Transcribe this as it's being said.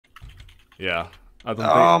Yeah. I don't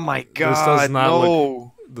Oh think my this does god, not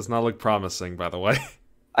no. look promising, by the way.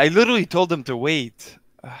 I literally told them to wait.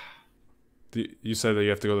 You said that you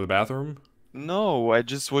have to go to the bathroom? No, I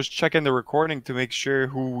just was checking the recording to make sure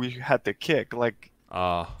who we had to kick. Like,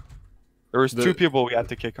 Uh there was two the people we had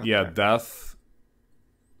to kick on yeah, there. Death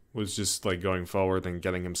was just like going forward and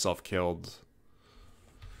getting himself killed.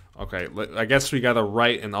 Okay, I guess we gotta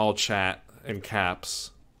write in all chat in caps.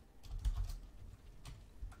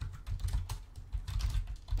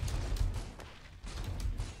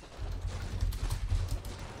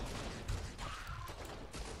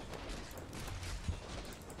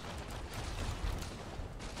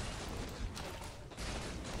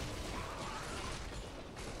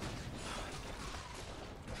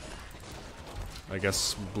 I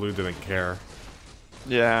guess Blue didn't care.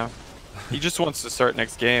 Yeah. He just wants to start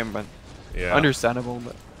next game, but Yeah. understandable,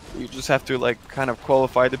 but you just have to like kind of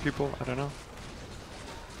qualify the people. I don't know.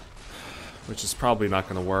 Which is probably not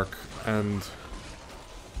gonna work. And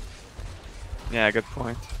Yeah, good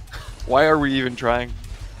point. Why are we even trying?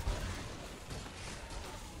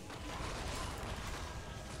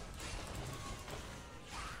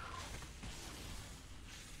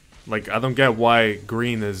 like, I don't get why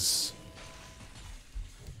green is...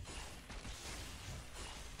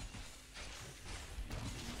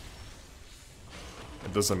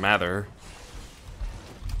 It doesn't matter.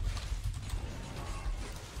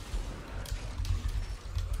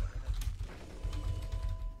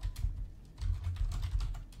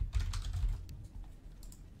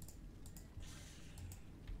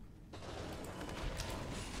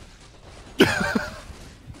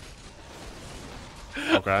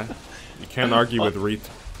 Okay. You can't argue with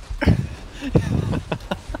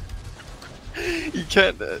You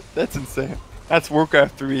can't. That's insane. That's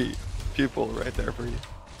Warcraft 3 people right there for you.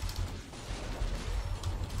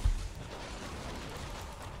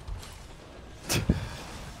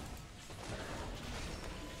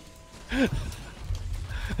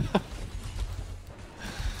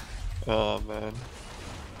 Oh man.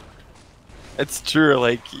 It's true,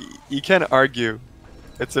 like you can't argue.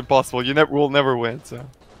 It's impossible. You never will never win, so.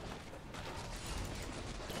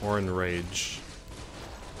 Torn Rage.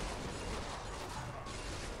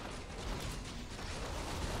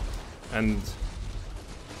 And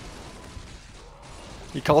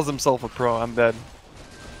He calls himself a pro, I'm dead.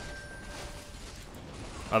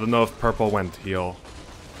 I don't know if purple went heal.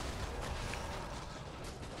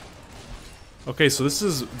 Okay, so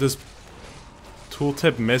this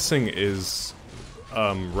tooltip missing is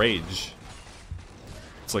rage.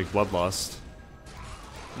 It's like bloodlust.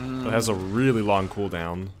 It has a really long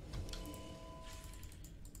cooldown.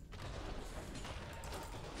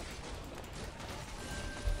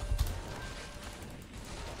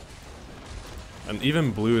 And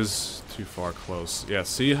even blue is too far close. Yeah,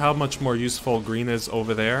 see how much more useful green is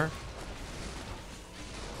over there?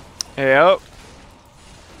 Yep.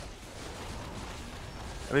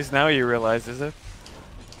 At least now you realize, is it?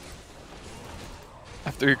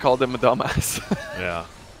 After you called him a dumbass. Yeah.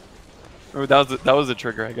 Oh, that was a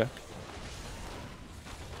trigger, I guess.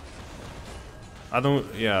 I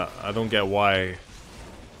don't get why it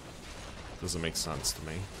doesn't make sense to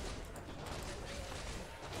me.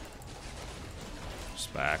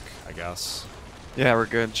 Just back, I guess. Yeah, we're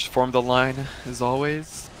good. Just form the line, as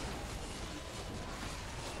always.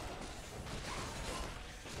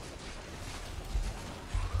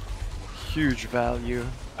 Huge value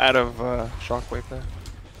out of Shockwave there.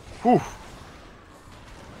 Whew.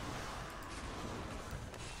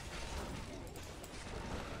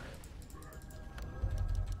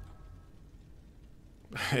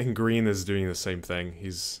 And green is doing the same thing.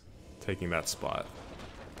 He's taking that spot.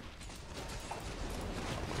 Oh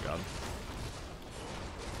my god.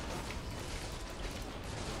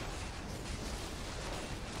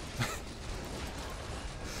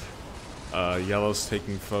 Yellow's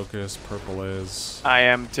taking focus, purple is... I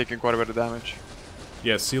am taking quite a bit of damage.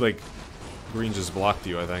 Yeah, see, like, green just blocked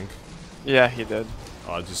you, I think. Yeah, he did.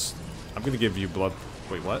 I'm gonna give you blood...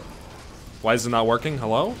 Wait, what? Why is it not working?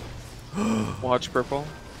 Hello? Watch purple.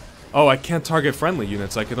 Oh, I can't target friendly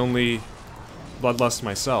units. I can only bloodlust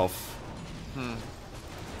myself.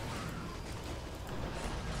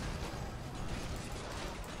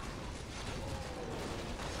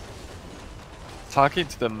 Talking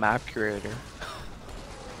to the map curator.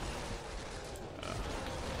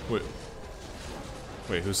 Wait.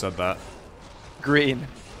 Wait, who said that? Green.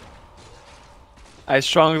 I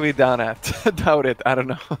strongly doubt it. I don't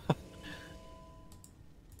know.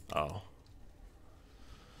 Oh.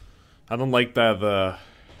 I don't like that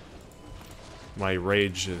my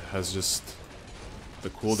rage has just... The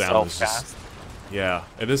cooldown is just... Yeah,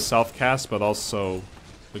 it is self-cast, but also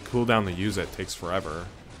the cooldown to use it takes forever.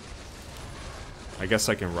 I guess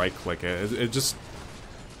I can right-click it. It just...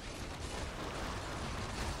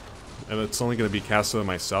 And it's only going to be casted on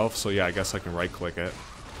myself, so yeah, I guess I can right-click it.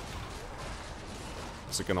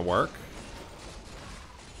 Is it going to work?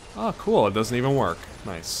 Oh, cool, it doesn't even work.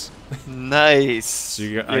 Nice. Nice. So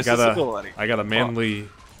I gotta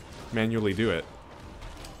manually do it.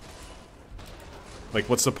 Like,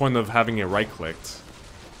 what's the point of having it right-clicked?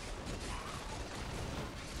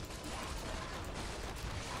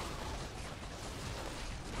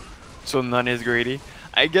 So none is greedy.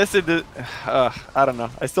 I guess it did, I don't know.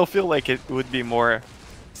 I still feel like it would be more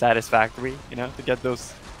satisfactory, you know, to get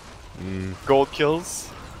those gold kills.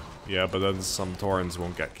 Yeah, but then some Taurens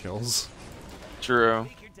won't get kills. True.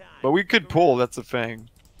 But we could pull, that's the thing.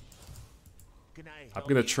 I'm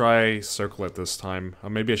gonna try Circlet this time.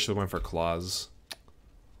 Maybe I should have went for Claws.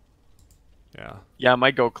 Yeah. Yeah, I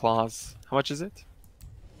might go Claws. How much is it?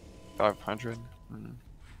 500.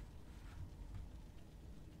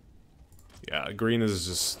 Yeah, green is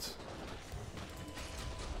just...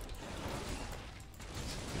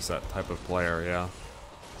 He's that type of player, yeah.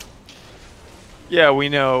 Yeah, we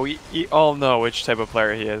know. We all know which type of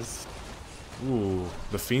player he is. Ooh,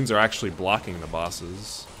 the Fiends are actually blocking the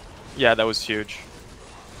bosses. Yeah, that was huge.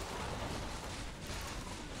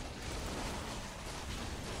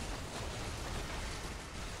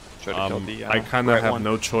 Try to kill the, I kind of right have one.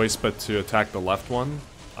 no choice but to attack the left one.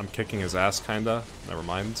 I'm kicking his ass, kinda. Never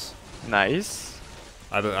mind. Nice.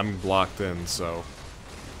 I'm blocked in, so...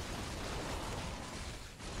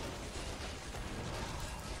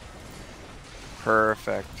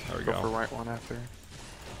 Perfect. There we go go. for right one after.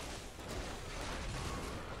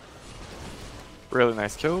 Really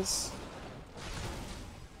nice kills.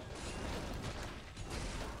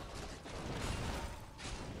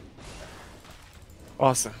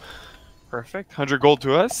 Awesome. Perfect. 100 gold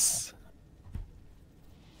to us.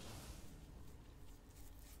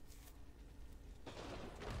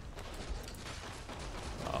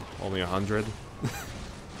 Only 100.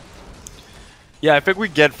 Yeah, I think we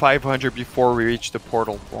get 500 before we reach the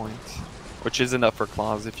portal point, which is enough for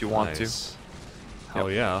Claws if you want to. Hell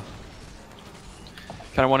yeah.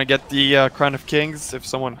 Kind of want to get the Crown of Kings if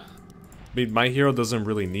someone... I mean, my hero doesn't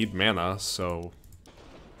really need mana, so...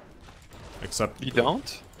 Except... You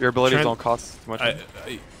don't? Your abilities don't cost too much. A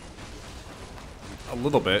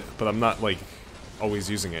little bit, but I'm not, like, always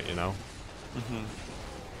using it, you know?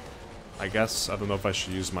 I guess, I don't know if I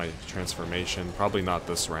should use my transformation. Probably not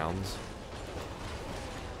this round.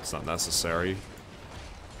 It's not necessary.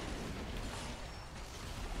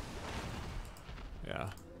 Yeah.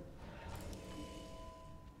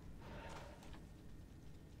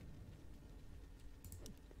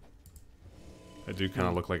 I do kind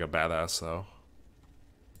of look like a badass, though.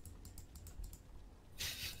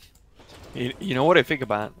 You know what I think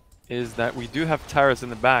about is that we do have towers in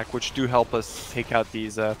the back, which do help us take out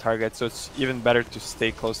these targets, so it's even better to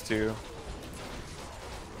stay close to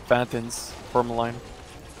Phantom's form line.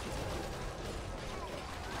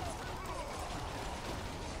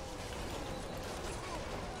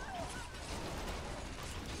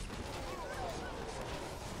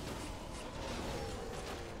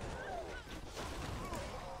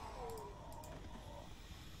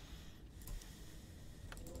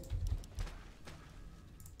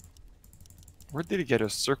 Where did he get a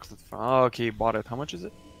circlet from? Oh, okay, he bought it. How much is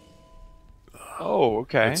it? Oh,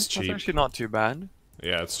 okay. It's cheap. That's actually not too bad.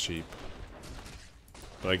 Yeah, it's cheap.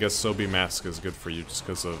 But I guess Sobi Mask is good for you just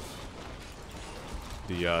because of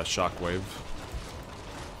the shockwave.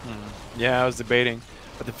 Yeah, I was debating.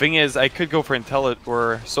 But the thing is, I could go for Intellit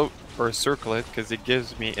or Circlet because it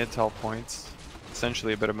gives me Intel points.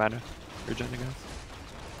 Essentially a bit of mana regen, I guess.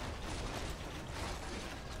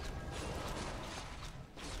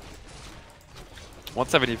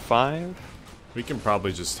 $175. We can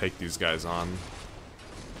probably just take these guys on.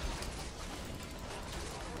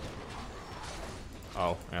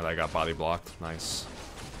 Oh, and I got body blocked. Nice.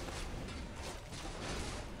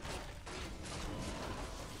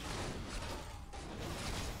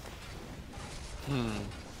 I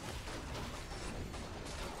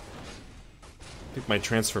think my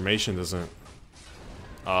transformation doesn't...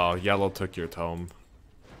 Oh, yellow took your tome.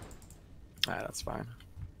 Ah, that's fine.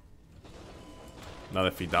 Not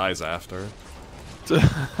if he dies after.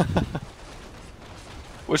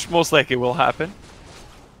 Which most likely will happen.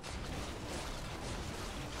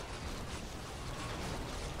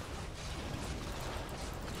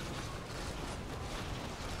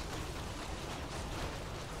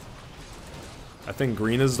 I think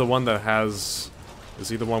green is the one that has... Is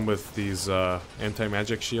he the one with these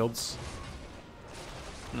anti-magic shields?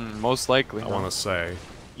 Most likely. I want to say.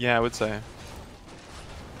 Yeah, I would say.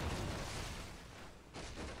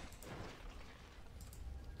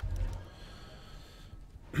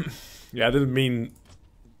 Yeah, I didn't mean.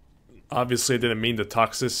 Obviously, I didn't mean the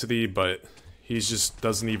toxicity, but he just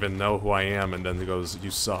doesn't even know who I am, and then he goes,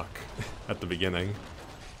 "You suck," at the beginning.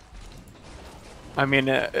 I mean,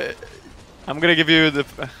 I'm gonna give you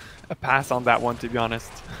a pass on that one, to be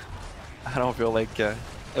honest. I don't feel like it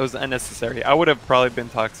was unnecessary. I would have probably been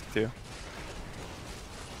toxic too.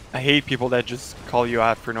 I hate people that just call you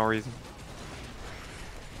out for no reason.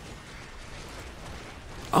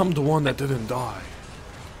 I'm the one that didn't die.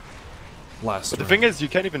 But the thing is, you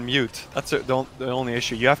can't even mute. That's the only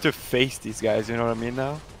issue. You have to face these guys, you know what I mean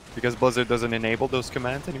now? Because Blizzard doesn't enable those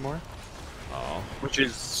commands anymore. Oh. Which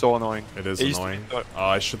is so annoying. It is annoying. Oh,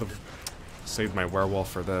 I should have saved my werewolf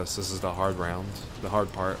for this. This is the hard round. The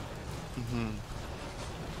hard part.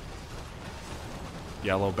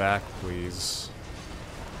 Yellow back, please.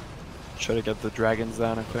 Try to get the dragons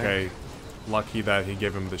down, I think. Okay. Lucky that he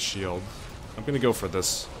gave him the shield. I'm gonna go for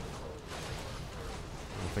this.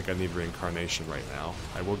 I don't think I need reincarnation right now.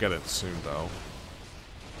 I will get it soon, though.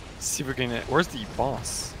 Let's see if we can... Where's the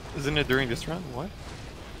boss? Isn't it during this round? What?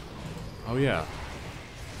 Oh, yeah.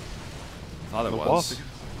 Thought it was. Boss.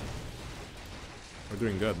 We're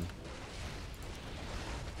doing good.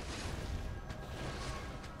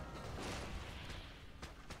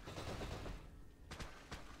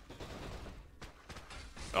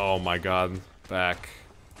 Oh my god. Back.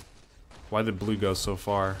 Why did blue go so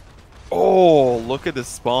far? Oh, look at the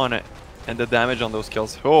spawn and the damage on those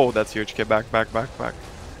kills. Oh, that's huge. Get back, back, back, back.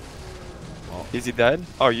 Well, is he dead?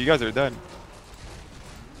 Oh, you guys are dead.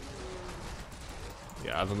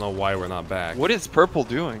 Yeah, I don't know why we're not back. What is purple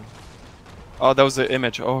doing? Oh, that was the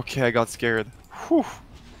image. Okay, I got scared. Whew.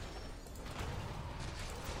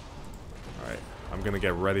 Alright, I'm gonna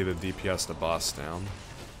get ready to DPS the boss down.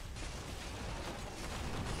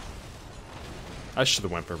 I should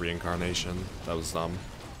have went for reincarnation. That was dumb.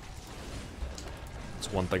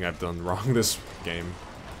 It's one thing I've done wrong this game.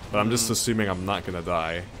 But I'm just assuming I'm not gonna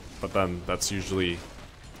die. But then that's usually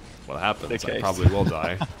what happens. I probably will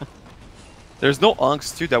die. There's no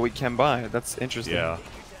unks too that we can buy. That's interesting. Yeah.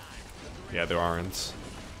 Yeah, there aren't.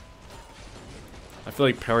 I feel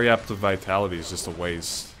like periaptive vitality is just a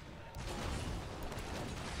waste.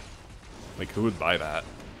 Like, who would buy that?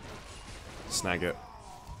 Snag it.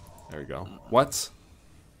 There we go. What?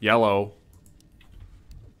 Yellow.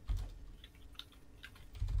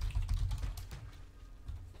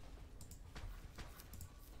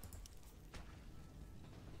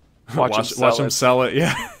 Watch him sell it,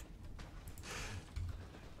 yeah.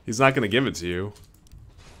 He's not gonna give it to you.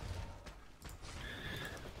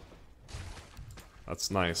 That's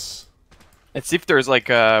nice. Let's see if there's like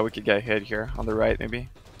we could get hit here on the right, maybe.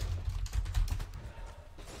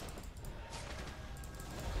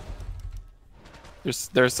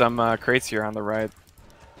 There's some crates here on the right.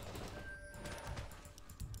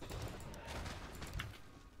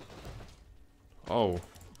 Oh,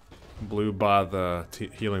 blue bought the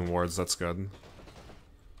healing wards. That's good.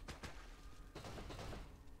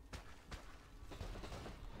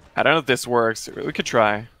 I don't know if this works. We could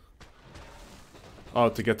try. Oh,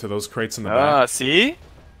 to get to those crates in the back. See?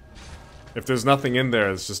 If there's nothing in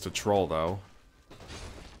there, it's just a troll, though.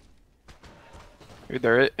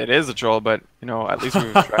 It is a troll, but you know, at least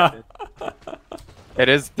we've tried it. It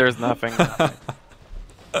is. There's nothing.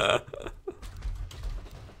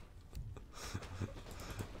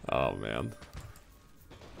 Oh man.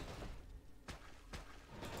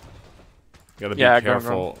 Gotta be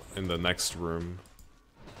careful in the next room.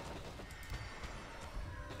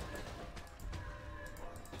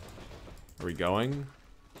 Are we going?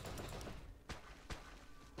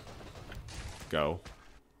 Go.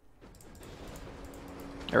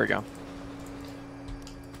 There we go.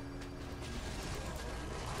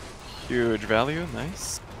 Huge value,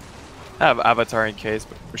 nice. I have avatar in case,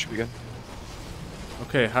 but we should be good.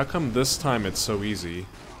 Okay, how come this time it's so easy?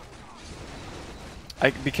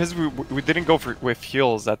 Because we didn't go with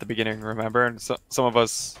heals at the beginning, remember? And so, some of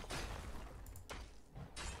us...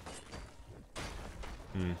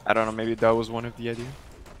 I don't know, maybe that was one of the ideas.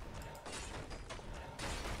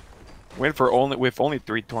 Went for with only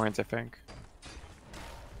 3 Taurens, I think.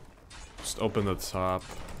 Just open the top.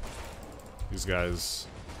 These guys.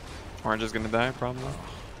 Orange is gonna die, probably.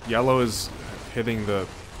 Yellow is hitting the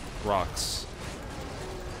rocks.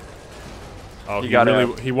 Oh,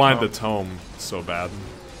 he wanted the tome so bad.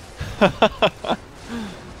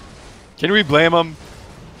 Can we blame him?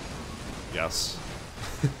 Yes.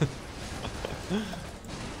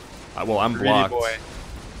 Well, I'm blocked. Boy.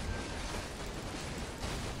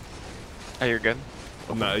 Oh, you're good.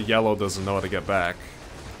 No, yellow doesn't know how to get back.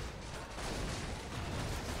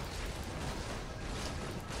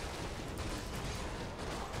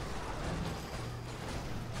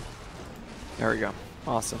 There we go.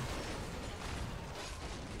 Awesome.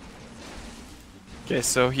 Okay,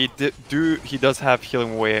 so he does have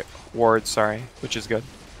healing ward, sorry, which is good.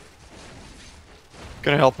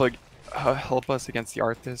 Gonna help us against the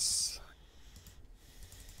Arthas.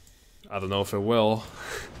 I don't know if it will.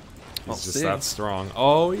 He's just that strong.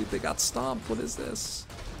 Oh, they got stomped. What is this?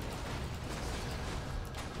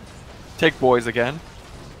 Take boys again.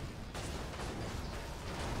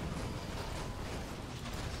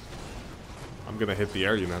 I'm gonna hit the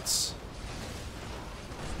air units.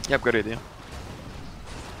 Yep, good idea.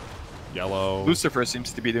 Yellow. Lucifer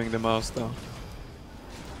seems to be doing the most, though.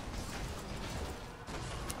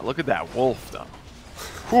 Look at that wolf, though.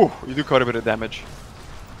 Whew, you do quite a bit of damage.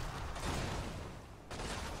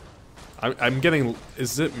 I'm getting...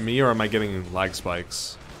 Is it me or am I getting lag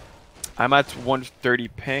spikes? I'm at 130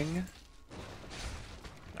 ping.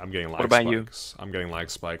 I'm getting lag what about spikes. I'm getting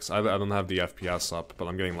lag spikes. I don't have the FPS up, but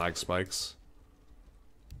I'm getting lag spikes.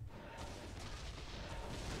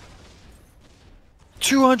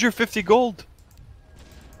 250 gold.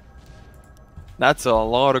 That's a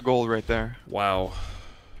lot of gold right there. Wow.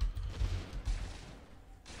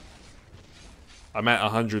 I'm at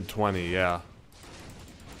 120, yeah.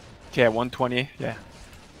 Okay, 120, yeah.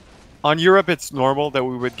 On Europe, it's normal that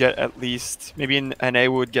we would get at least, maybe in NA we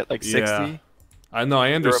would get like 60. Yeah. I know,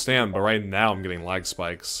 I understand, but right now I'm getting lag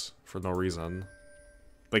spikes for no reason.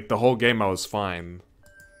 Like, the whole game I was fine.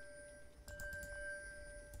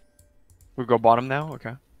 We go bottom now?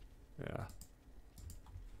 Okay. Yeah.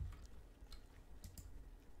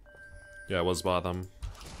 Yeah, it was bottom.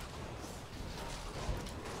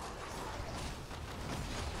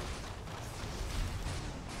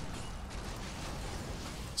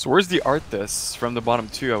 So where's the Arthas? From the bottom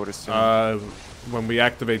two, I would assume. When we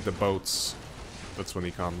activate the boats, that's when he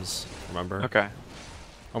comes, remember? Okay.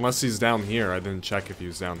 Unless he's down here. I didn't check if he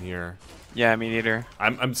was down here. Yeah, me neither.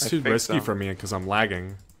 It's too risky for me because I'm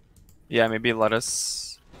lagging. Yeah, maybe let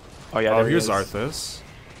us... Oh yeah, Oh, there here's he is. Arthas.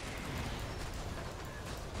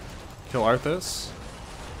 Kill Arthas.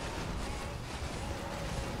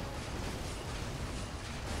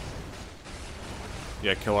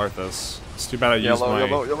 Yeah, kill Arthas. It's too bad I used my...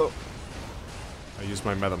 Yellow. I used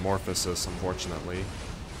my metamorphosis, unfortunately.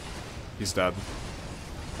 He's dead.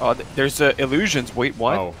 Oh, there's illusions. Wait,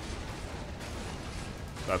 what? Oh.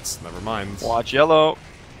 That's... never mind. Watch yellow.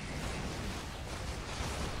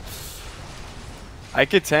 I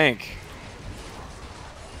could tank.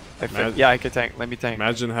 Yeah, I could tank. Let me tank.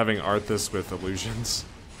 Imagine having Arthas with illusions.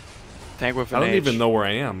 Tank with an I don't H. even know where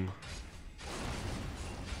I am.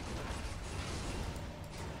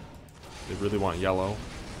 They really want yellow.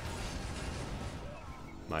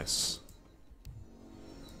 Nice.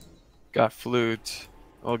 Got flute.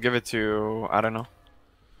 We'll give it to, I don't know.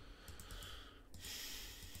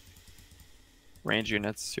 Range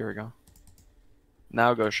units. Here we go.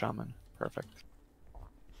 Now go shaman. Perfect.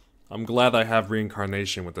 I'm glad I have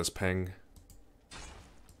reincarnation with this ping.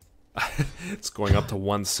 It's going up to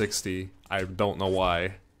 160. I don't know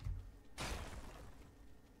why.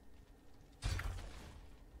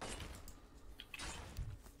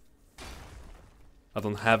 I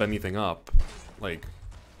don't have anything up, like,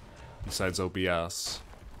 besides OBS.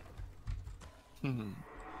 Hmm.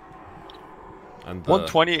 And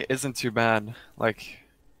 120 isn't too bad. Like,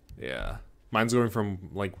 yeah, mine's going from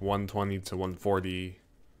like 120 to 140.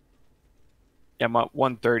 yeah, I'm at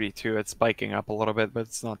 130 too. It's spiking up a little bit, but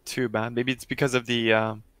it's not too bad. Maybe it's because of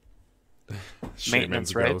the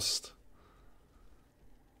maintenance, right? Ghost.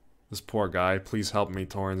 This poor guy. Please help me,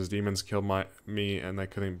 Taurens. Demons killed me, and I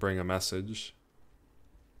couldn't bring a message.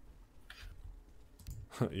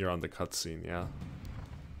 You're on the cutscene, yeah.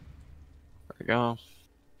 There we go.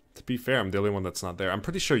 To be fair, I'm the only one that's not there. I'm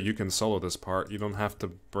pretty sure you can solo this part. You don't have to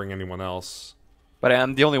bring anyone else. But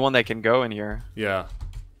I'm the only one that can go in here. Yeah.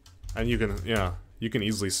 And you can, yeah, you can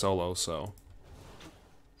easily solo, so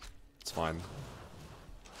it's fine.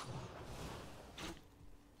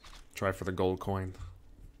 Try for the gold coin.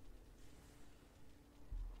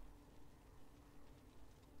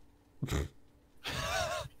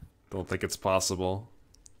 Don't think it's possible.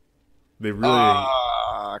 They really...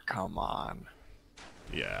 Ah, come on.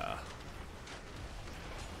 Yeah.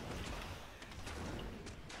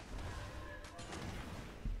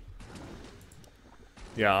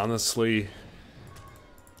 Yeah, honestly,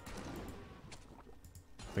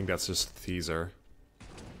 I think that's just a teaser.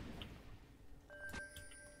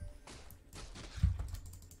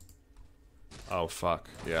 Oh, fuck.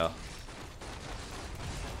 Yeah.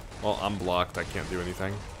 Well, I'm blocked. I can't do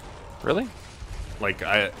anything. Really? Like,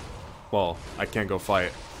 well, I can't go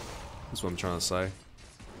fight. That's what I'm trying to say.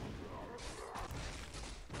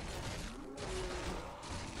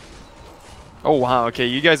 Oh wow, okay,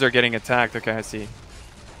 you guys are getting attacked. Okay, I see.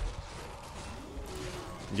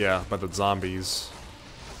 Yeah, by the zombies.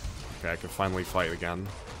 Okay, I can finally fight again.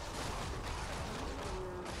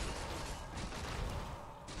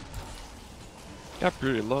 Got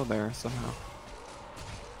pretty low there somehow.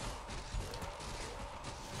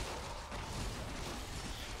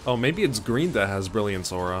 Oh, maybe it's green that has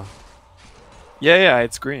Brilliance Aura. Yeah,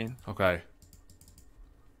 it's green. Okay.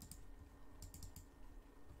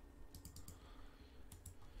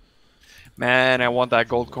 Man, I want that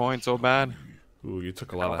gold coin so bad. Ooh, you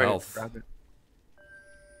took a lot of Wait, health. grab it.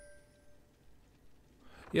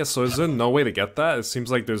 Yeah, so is there no way to get that? It seems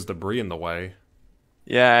like there's debris in the way.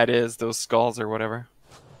 Yeah, it is. Those skulls or whatever.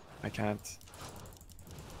 I can't.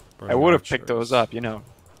 I Burning would have picked archers. those up, you know.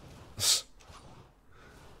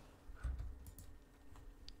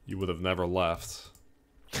 You would have never left.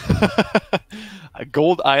 A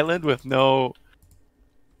gold island with no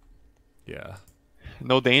Yeah.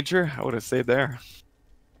 danger. I would have stayed there.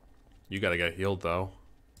 You gotta get healed, though.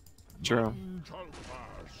 True.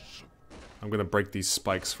 I'm gonna break these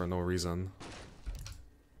spikes for no reason.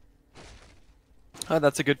 Oh,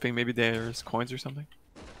 that's a good thing. Maybe there's coins or something.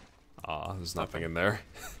 Ah, there's nothing in there.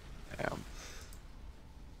 Damn.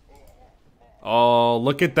 Oh,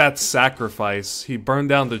 look at that sacrifice. He burned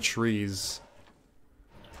down the trees.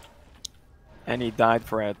 And he died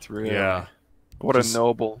for it, really. Yeah. What Just- a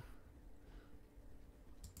noble.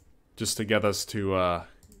 Just to get us to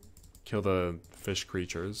kill the fish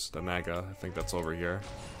creatures, the Naga. I think that's over here.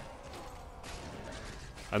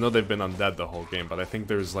 I know they've been undead the whole game, but I think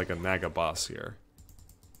there's like a Naga boss here.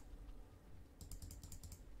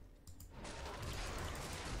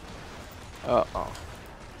 Uh-oh.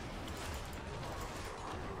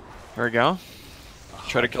 There we go.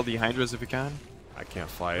 Try to kill the Hydras if you can. I can't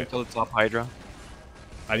fight. Kill the top Hydra.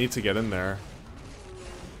 I need to get in there.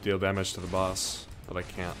 Deal damage to the boss, but I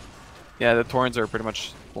can't. Yeah, the Taurens are pretty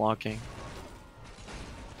much blocking.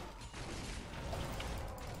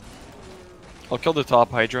 I'll kill the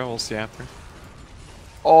top Hydra, we'll see after.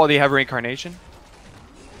 Oh, they have reincarnation?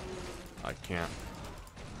 I can't.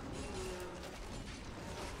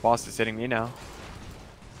 Boss is hitting me now.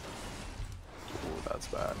 Ooh, that's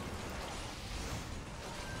bad.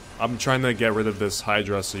 I'm trying to get rid of this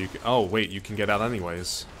Hydra so you can... Oh, wait, you can get out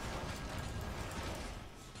anyways.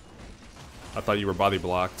 I thought you were body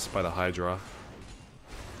blocked by the Hydra.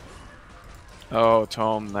 Oh,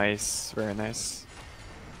 Tome, nice. Very nice.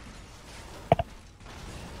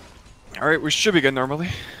 Alright, we should be good normally.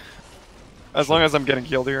 As long as I'm getting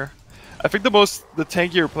healed here. I think the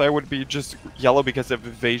tankier player would be just yellow because of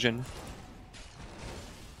evasion.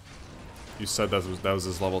 You said that was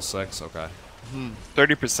his level 6? Okay.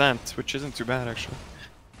 30%, which isn't too bad actually.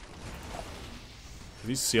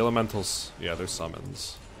 These sea elementals... Yeah, they're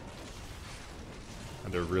summons.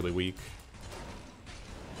 And they're really weak.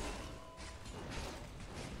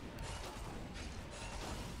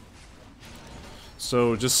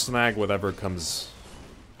 So just snag whatever comes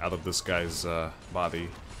out of this guy's body,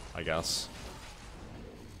 I guess.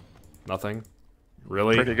 Nothing?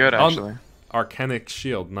 Really? Pretty good actually. Arcanic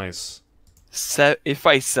shield, nice. If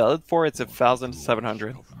I sell it for, it's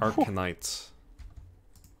 1,700. Arcanite.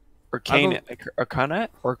 Arcanite?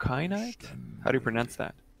 How do you pronounce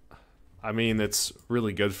that? I mean, it's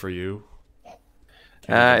really good for you.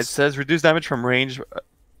 It says reduce damage from range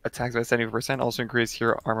attacks by 70%. Also increase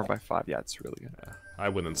hero armor by 5. Yeah, it's really good. Yeah, I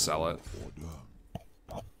wouldn't sell it.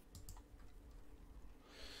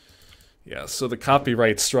 Yeah, so the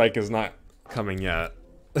copyright strike is not coming yet.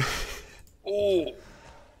 Oh.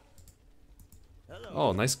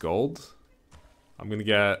 Oh, nice gold. I'm gonna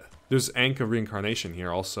get... There's Ankh of Reincarnation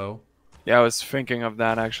here also. Yeah, I was thinking of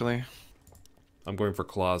that actually. I'm going for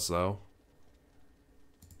claws though.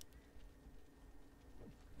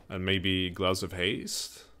 And maybe Gloves of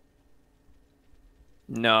Haste?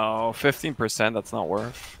 No, 15%, that's not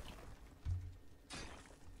worth.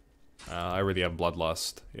 I already have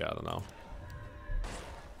Bloodlust. Yeah, I don't know.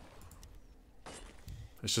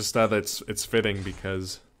 It's just that it's fitting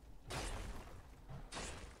because...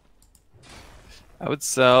 I would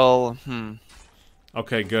sell...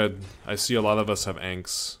 Okay, good. I see a lot of us have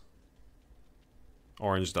Ankhs.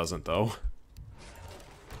 Orange doesn't, though.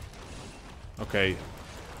 Okay.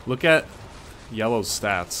 Look at Yellow's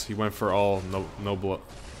stats. He went for all noble...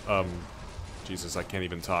 Jesus, I can't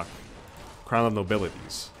even talk. Crown of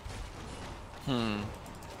Nobilities.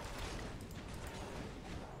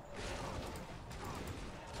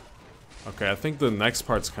 Okay, I think the next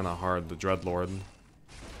part's kind of hard, the Dreadlord.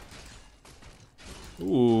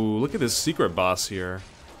 Ooh, look at this secret boss here.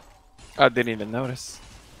 I didn't even notice.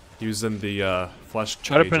 He was in the flesh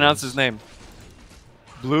Try to cages. pronounce his name.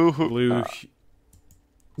 Blue. Blue.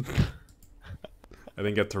 I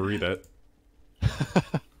didn't get to read it.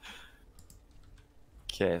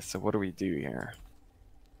 Okay, so what do we do here?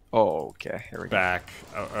 Oh, okay. Here we go. Back,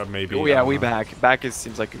 maybe. Oh yeah, we back. Back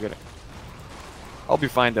seems like a good. I'll be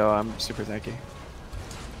fine though. I'm super tanky.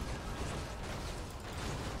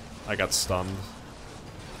 I got stunned.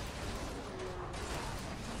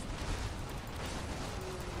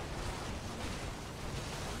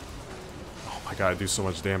 Oh my god, I do so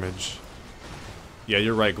much damage. Yeah,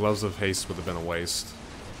 you're right. Gloves of Haste would have been a waste.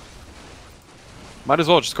 Might as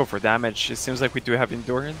well just go for damage. It seems like we do have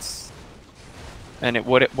endurance. And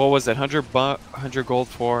what was it? 100 gold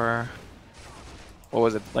for. What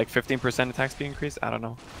was it? Like 15% attack speed increase? I don't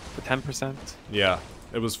know. For 10%. Yeah,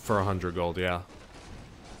 it was for 100 gold. Yeah.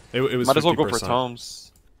 It was. Might as well 50%. go for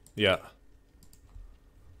tomes. Yeah.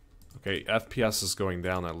 Okay, FPS is going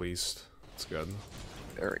down at least. That's good.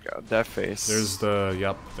 There we go. Death face. There's the.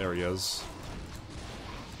 Yep, there he is.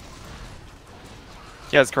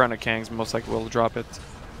 He has Corona Kangs. Most likely will drop it.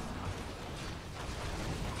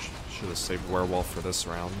 Should have saved Werewolf for this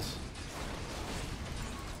round.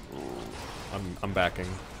 I'm backing.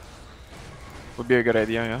 Would be a good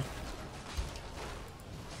idea, yeah.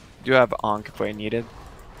 Do have Ankh if I need it.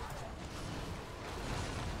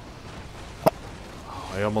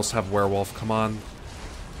 Oh, I almost have Werewolf. Come on.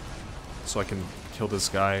 So I can kill this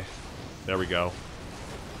guy. There we go.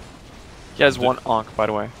 He has one Ankh, by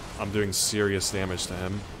the way. I'm doing serious damage to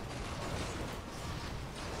him.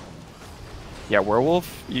 Yeah,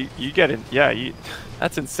 Werewolf, you get it. Yeah,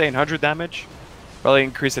 that's insane. 100 damage. Probably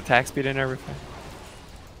increase attack speed and everything.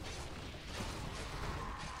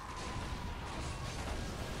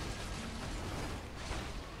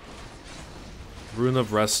 Rune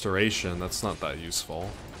of Restoration, that's not that useful.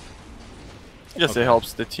 Yes, Okay. it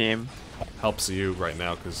helps the team. Helps you right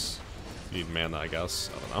now because you need mana, I guess.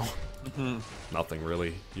 I don't know. Nothing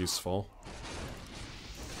really useful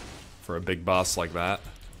for a big boss like that.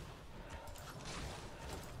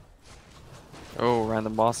 Oh,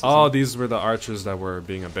 random bosses. Oh, these were the archers that were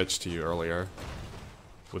being a bitch to you earlier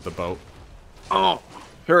with the boat. Oh,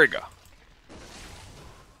 here we go.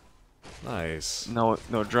 Nice. No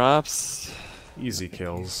drops. Easy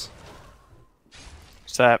kills.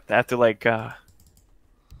 So I have to like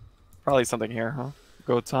probably something here, huh?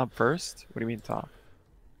 Go top first. What do you mean top?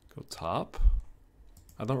 Go top?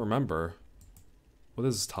 I don't remember. What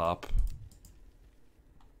is top?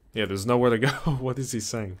 Yeah, there's nowhere to go. What is he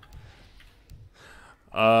saying?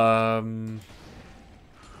 Yellow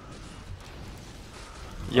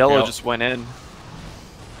Okay, just went in.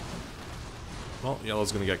 Well,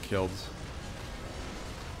 yellow's gonna get killed.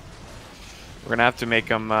 We're gonna have to make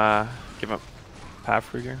him give him path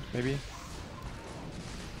trigger, maybe.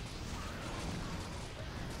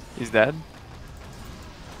 He's dead.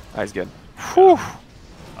 Ah, he's good. Whew.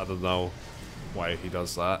 I don't know why he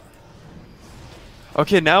does that.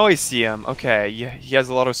 Okay, now I see him. Okay, yeah, he has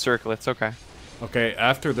a lot of circlets. Okay. Okay,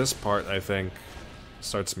 after this part, I think,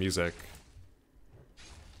 starts music.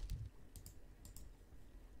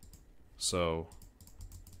 So...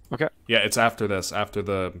 Okay. Yeah, it's after this,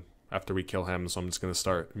 after we kill him, so I'm just gonna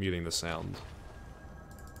start muting the sound.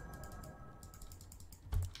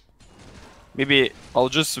 Maybe I'll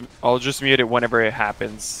just mute it whenever it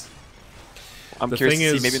happens. I'm The curious thing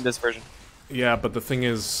to is- see maybe in this version. Yeah, but the thing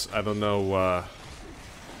is, I don't know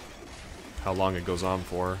how long it goes on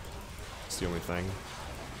for. It's the only thing.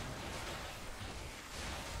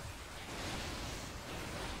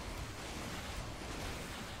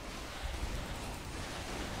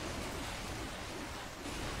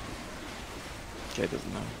 Okay,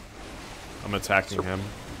 doesn't know. I'm attacking him.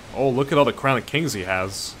 Oh, look at all the Crown of Kings he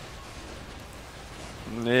has.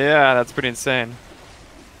 Yeah, that's pretty insane.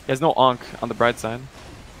 He has no Ankh on the bright side.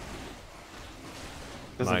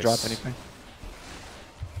 Doesn't Nice. drop anything.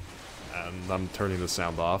 And I'm turning the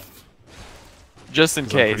sound off. Just in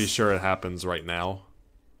 'Cause case. I'm pretty sure it happens right now.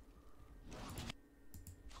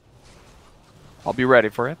 I'll be ready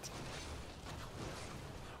for it.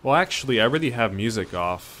 Well, actually, I already have music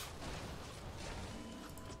off.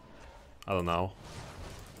 I don't know.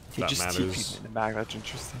 If He that just matters. TP'd in the back. That's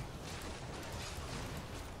interesting.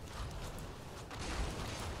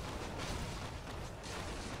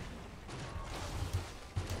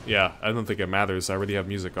 Yeah, I don't think it matters. I already have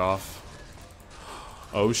music off.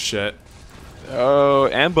 Oh shit. Oh,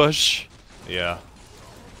 ambush. Yeah.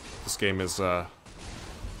 This game is,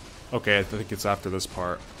 okay, I think it's after this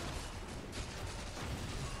part.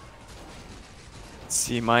 Let's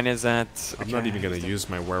see, mine is at... I'm not even gonna use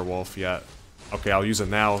my werewolf yet. Okay, I'll use it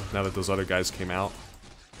now that those other guys came out.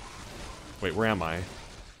 Wait, where am I?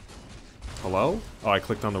 Hello? Oh, I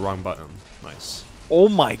clicked on the wrong button. Nice. Oh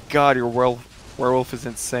my god, your werewolf is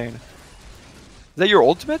insane. Is that your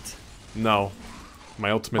ultimate? No.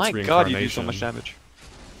 My ultimate's My reincarnation. god, you do so much damage.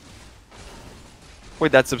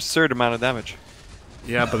 Wait, that's absurd amount of damage.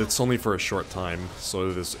 Yeah, but it's only for a short time, so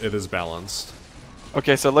it is balanced.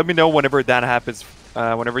 Okay, so let me know whenever that happens.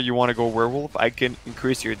 Whenever you want to go werewolf, I can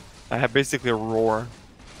increase your... I have basically a roar.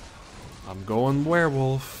 I'm going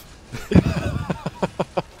werewolf.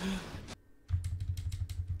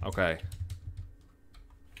 Okay.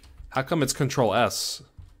 How come it's Control S?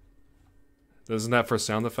 Isn't that for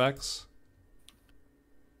sound effects?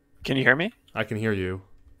 Can you hear me? I can hear you.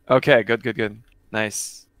 Okay, good, good, good.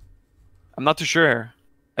 Nice. I'm not too sure.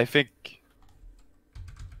 I think...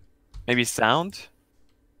 maybe sound?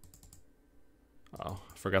 Oh,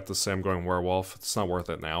 I forgot to say I'm going werewolf. It's not worth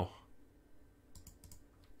it now.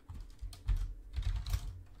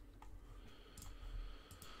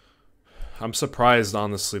 I'm surprised,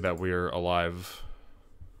 honestly, that we're alive.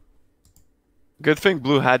 Good thing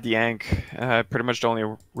Blue had the Ankh. Pretty much the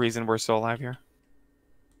only reason we're still alive here.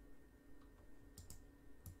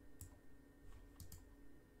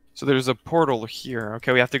 So there's a portal here.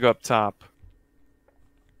 Okay, we have to go up top.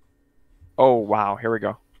 Oh, wow. Here we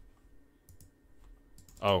go.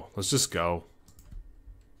 Oh, let's just go.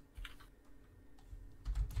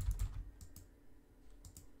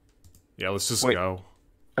 Yeah, let's just go.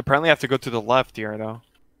 Apparently I have to go to the left here, though.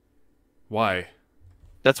 Why?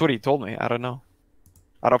 That's what he told me. I don't know.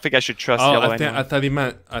 I don't think I should trust Oh, yellow I thought he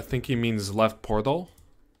meant... I think he means left portal.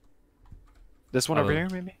 This one over here,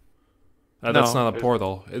 maybe? That's not a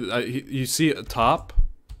portal. You see at top?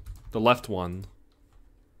 The left one.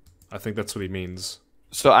 I think that's what he means.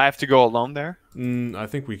 So I have to go alone there? I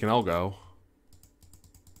think we can all go.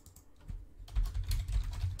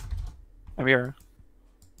 I'm here.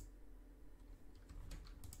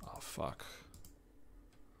 Oh, fuck.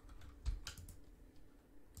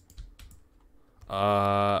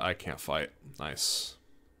 I can't fight. Nice.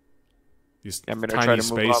 These tiny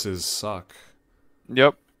spaces suck.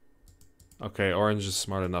 Yep. Okay, orange is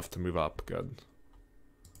smart enough to move up. Good.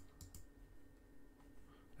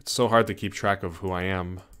 It's so hard to keep track of who I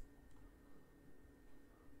am.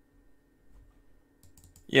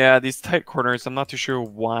 Yeah, these tight corners, I'm not too sure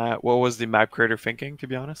what was the map creator thinking, to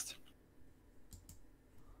be honest.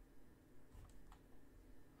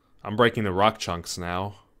 I'm breaking the rock chunks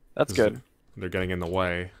now. That's good. They're getting in the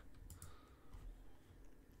way.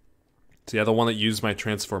 So yeah, the one that used my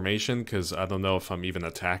transformation, because I don't know if I'm even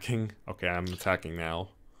attacking. Okay, I'm attacking now.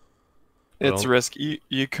 It's risky.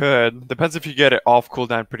 You could. Depends if you get it off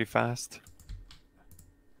cooldown pretty fast.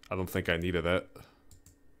 I don't think I needed it.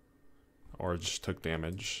 Or just took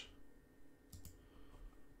damage.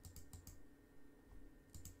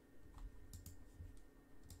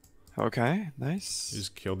 Okay, nice.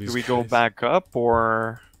 Just kill these Do we guys. go back up,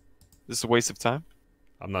 or this is a waste of time?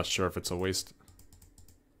 I'm not sure if it's a waste.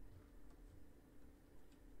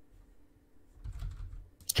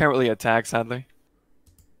 Can't really attack, sadly.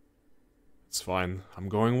 It's fine. I'm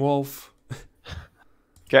going wolf.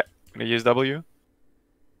 Okay, gonna use W.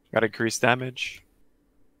 Gotta increase damage.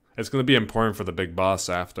 It's gonna be important for the big boss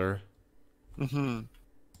after. Mm-hmm.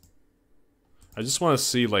 I just want to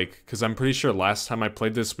see, like, because I'm pretty sure last time I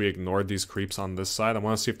played this, we ignored these creeps on this side. I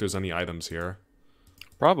want to see if there's any items here.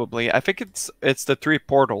 Probably. I think it's the 3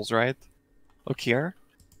 portals, right? Look here.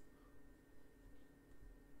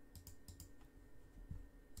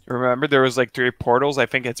 Remember, there was like 3 portals. I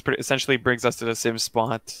think it's essentially brings us to the same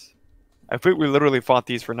spot. I think we literally fought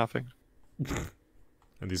these for nothing.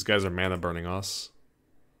 And these guys are mana burning us.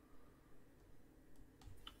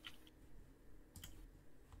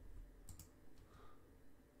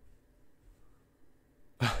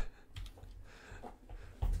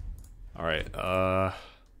 Alright, yeah.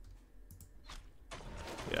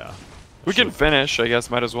 We can finish, I guess,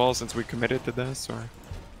 might as well, since we committed to this, or...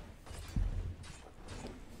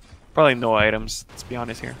 Probably no items, let's be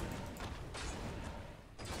honest here.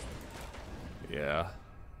 Yeah.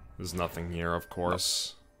 There's nothing here, of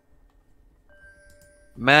course.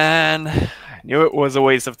 Man, I knew it was a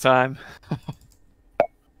waste of time.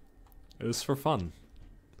 It was for fun.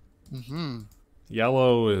 Mm-hmm.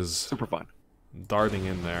 Yellow is... Super fun. Darting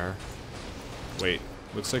in there. Wait,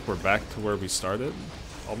 looks like we're back to where we started?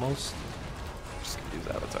 Almost? Just gonna use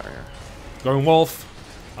Avatar here. Going wolf!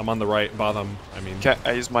 I'm on the right bottom, I mean. Okay,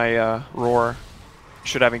 I use my roar.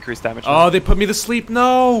 Should have increased damage. Oh, they put me to sleep!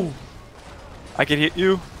 No! I can hit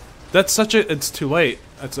you. That's such a... It's too late.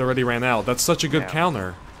 It's already ran out. That's such a good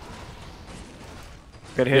counter.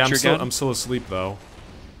 Gotta hit Yeah, you again. I'm still asleep though.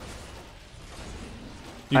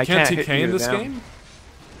 You I can't can't hit TK in you this now. game?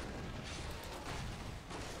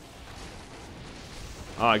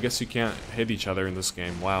 Oh, I guess you can't hit each other in this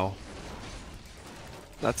game. Wow.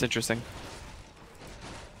 That's interesting.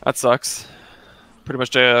 That sucks. Pretty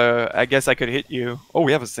much, I guess I could hit you. Oh,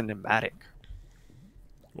 we have a cinematic.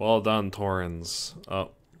 Well done, Taurens.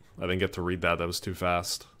 Oh, I didn't get to read that. That was too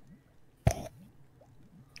fast.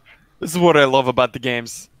 This is what I love about the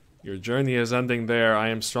games. Your journey is ending there. I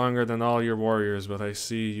am stronger than all your warriors, but I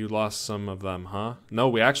see you lost some of them, huh? No,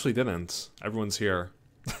 we actually didn't. Everyone's here.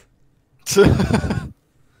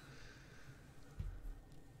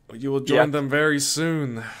 You will join them very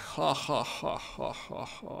soon. Ha ha ha ha ha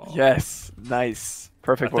ha. Yes, nice.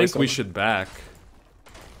 Perfect I think we voiceover. should back.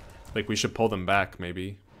 Like, we should pull them back,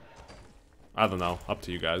 maybe. I don't know. Up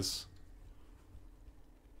to you guys.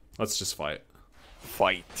 Let's just fight.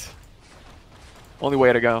 Fight. Only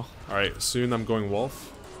way to go. Alright, soon I'm going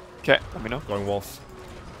wolf. Okay, let me know. Going wolf.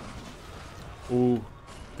 Ooh,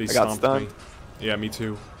 they I got stomped stunned. me. Yeah, me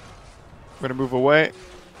too. I'm gonna move away.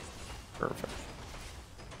 Perfect.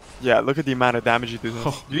 Yeah, look at the amount of damage you do this.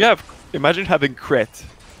 Oh. You have, imagine having crit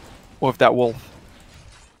with that wolf.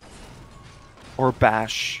 Or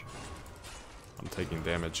bash. I'm taking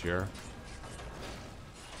damage here.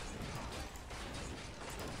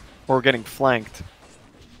 Or getting flanked.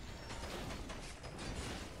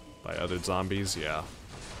 By other zombies, yeah.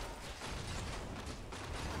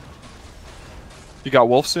 You got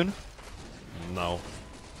wolf soon? No.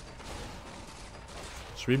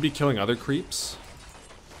 Should we be killing other creeps?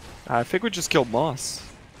 I think we just killed Moss.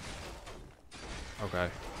 Okay.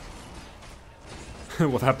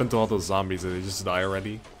 What happened to all those zombies? Did they just die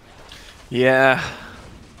already? Yeah.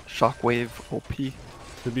 Shockwave OP.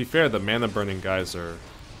 To be fair, the mana burning guys are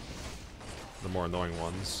the more annoying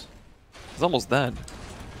ones. He's almost dead.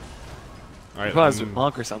 Alright, Probably has a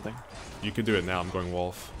monk or something. you can do it now. I'm going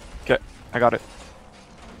wolf. Okay, I got it.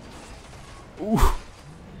 Ooh.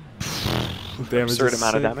 Damage Absurd is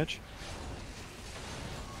amount of sick. damage.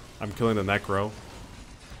 I'm killing the necro.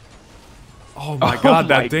 Oh my god,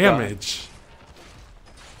 my that damage!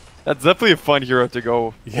 That's definitely a fun hero to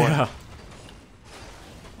go for. Yeah.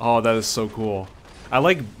 Oh, that is so cool. I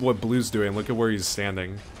like what Blue's doing. Look at where he's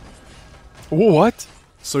standing. What?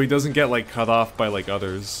 So he doesn't get like cut off by like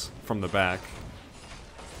others from the back.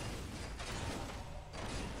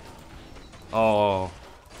 Oh,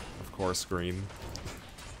 of course, green.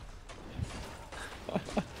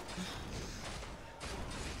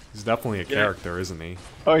 He's definitely a character, isn't he?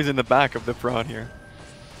 Oh, he's in the back of the throne here.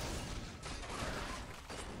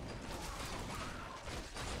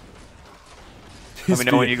 Let me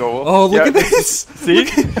know when you go. Oh, look at this! See?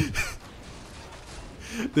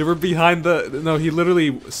 They were behind the... No, he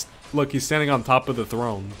literally... Look, he's standing on top of the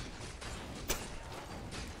throne.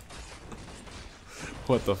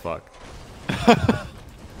 What the fuck?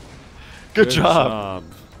 Good job. job.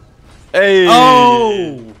 Hey!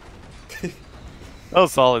 Oh! That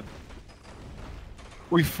was solid.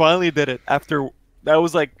 We finally did it after... That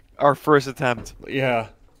was like our first attempt. Yeah.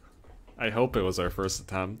 I hope it was our first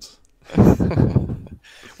attempt.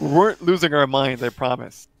 We weren't losing our minds, I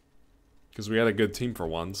promise. Because we had a good team for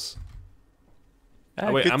once. Yeah,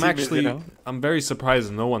 Oh, wait, good I'm team is, actually... you know. I'm very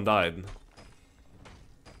surprised no one died.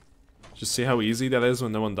 Just see how easy that is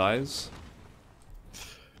when no one dies?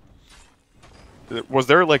 Was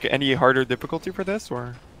there like any harder difficulty for this,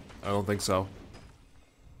 or? I don't think so.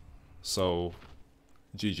 So...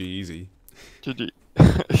 GG easy. GG.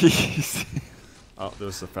 Oh,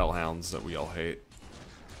 there's the Fellhounds that we all hate.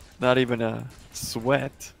 Not even a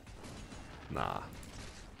sweat. Nah.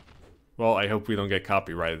 Well, I hope we don't get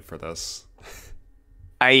copyrighted for this.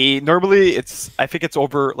 I think it's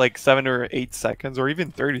over like 7 or 8 seconds or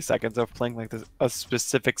even 30 seconds of playing like this, a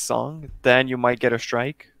specific song, then you might get a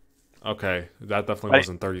strike. Okay, that definitely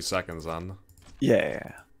wasn't 30 seconds then.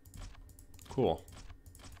 Yeah. Cool.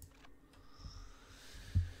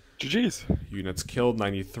 GG's. Units killed,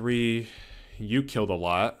 93. You killed a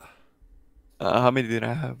lot. How many did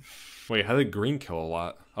I have? Wait, how did Green kill a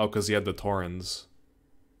lot? Oh, because he had the Taurens.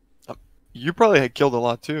 You probably had killed a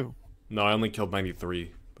lot too. No, I only killed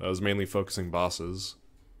 93. I was mainly focusing bosses.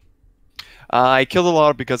 I killed a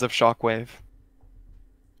lot because of Shockwave.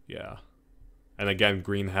 Yeah. And again,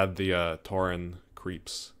 Green had the Tauren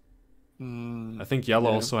creeps. I think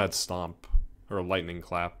Yellow also had Stomp. Or Lightning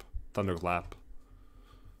Clap. Thunderclap.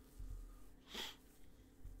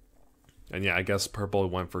 And yeah, I guess Purple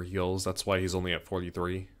went for heals. That's why he's only at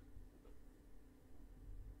 43.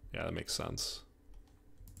 Yeah, that makes sense.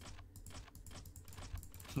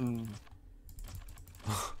 Hmm.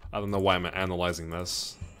 I don't know why I'm analyzing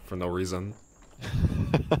this for no reason.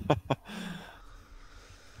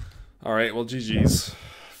 Alright, well, GG's.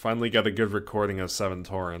 Finally got a good recording of 7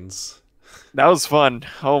 Taurens. That was fun.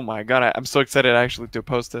 Oh my god, I'm so excited actually to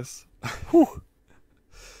post this. Whew.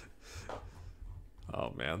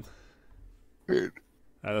 Oh, man.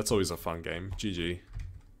 That's always a fun game. GG.